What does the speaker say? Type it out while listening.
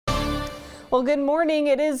Well, good morning.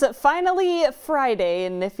 It is finally Friday,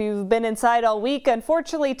 and if you've been inside all week,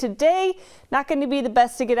 unfortunately today, not going to be the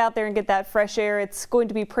best to get out there and get that fresh air. It's going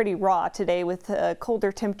to be pretty raw today with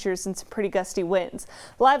colder temperatures and some pretty gusty winds.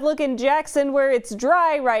 Live look in Jackson where it's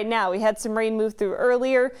dry right now. We had some rain move through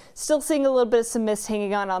earlier, still seeing a little bit of some mist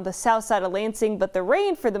hanging on the south side of Lansing, but the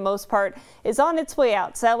rain for the most part is on its way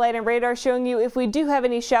out. Satellite and radar showing you if we do have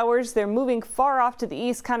any showers, they're moving far off to the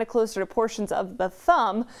east, kind of closer to portions of the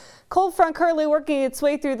thumb. Cold front currently working its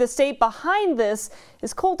way through the state. Behind this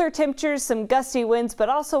is colder temperatures, some gusty winds, but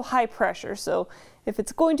also high pressure. So if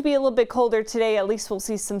it's going to be a little bit colder today, at least we'll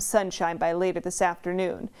see some sunshine by later this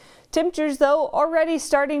afternoon. Temperatures, though, already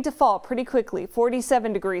starting to fall pretty quickly.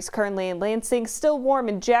 47 degrees currently in Lansing, still warm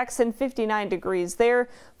in Jackson, 59 degrees there,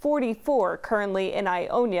 44 currently in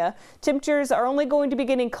Ionia. Temperatures are only going to be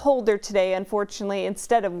getting colder today, unfortunately,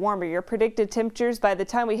 instead of warmer. Your predicted temperatures by the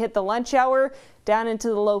time we hit the lunch hour down into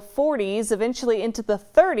the low 40s, eventually into the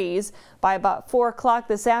 30s by about 4 o'clock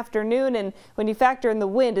this afternoon. And when you factor in the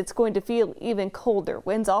wind, it's going to feel even colder.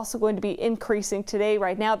 Winds also going to be increasing today.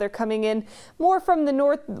 Right now, they're coming in more from the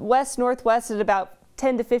northwest at about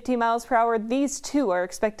 10 to 15 miles per hour. These two are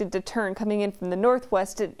expected to turn coming in from the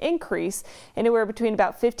northwest and increase anywhere between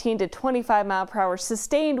about 15 to 25 mile per hour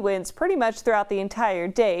sustained winds pretty much throughout the entire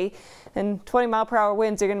day. And 20 mile per hour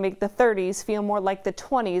winds are going to make the 30s feel more like the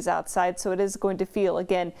 20s outside. So it is going to feel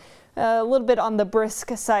again a little bit on the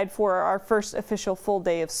brisk side for our first official full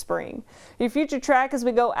day of spring. Your future track as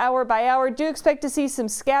we go hour by hour, do expect to see some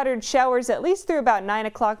scattered showers at least through about 9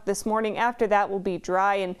 o'clock this morning. After that will be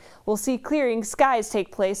dry and we'll see clearing skies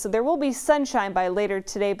take place. So there will be sunshine by later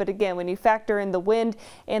today. But again, when you factor in the wind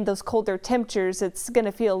and those colder temperatures, it's going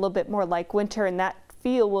to feel a little bit more like winter, and that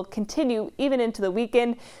feel will continue even into the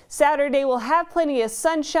weekend. Saturday will have plenty of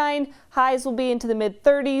sunshine. Highs will be into the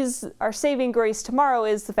mid-30s. Our saving grace tomorrow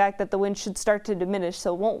is the fact that the wind should start to diminish,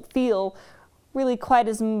 so it won't feel really quite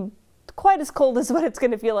as cold as what it's going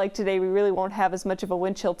to feel like today. We really won't have as much of a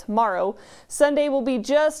wind chill tomorrow. Sunday will be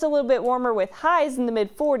just a little bit warmer with highs in the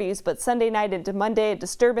mid-40s, but Sunday night into Monday, a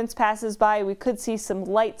disturbance passes by. We could see some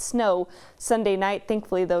light snow Sunday night.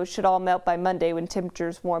 Thankfully, those should all melt by Monday when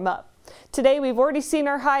temperatures warm up. Today, we've already seen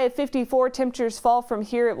our high at 54. Temperatures fall from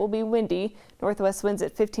here. It will be windy. Northwest winds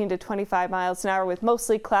at 15 to 25 miles an hour with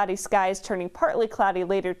mostly cloudy skies turning partly cloudy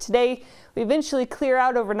later today. We eventually clear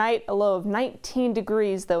out overnight, a low of 19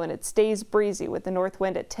 degrees though, and it stays breezy with the north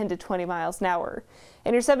wind at 10 to 20 miles an hour.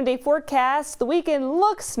 In your 7-day forecast, the weekend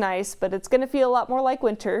looks nice, but it's going to feel a lot more like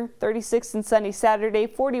winter. 36 and sunny Saturday,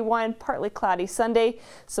 41, partly cloudy Sunday,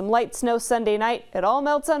 some light snow Sunday night. It all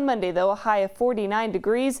melts on Monday though, a high of 49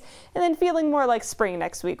 degrees, and then feeling more like spring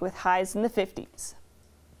next week with highs in the 50s.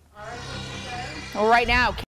 Right now.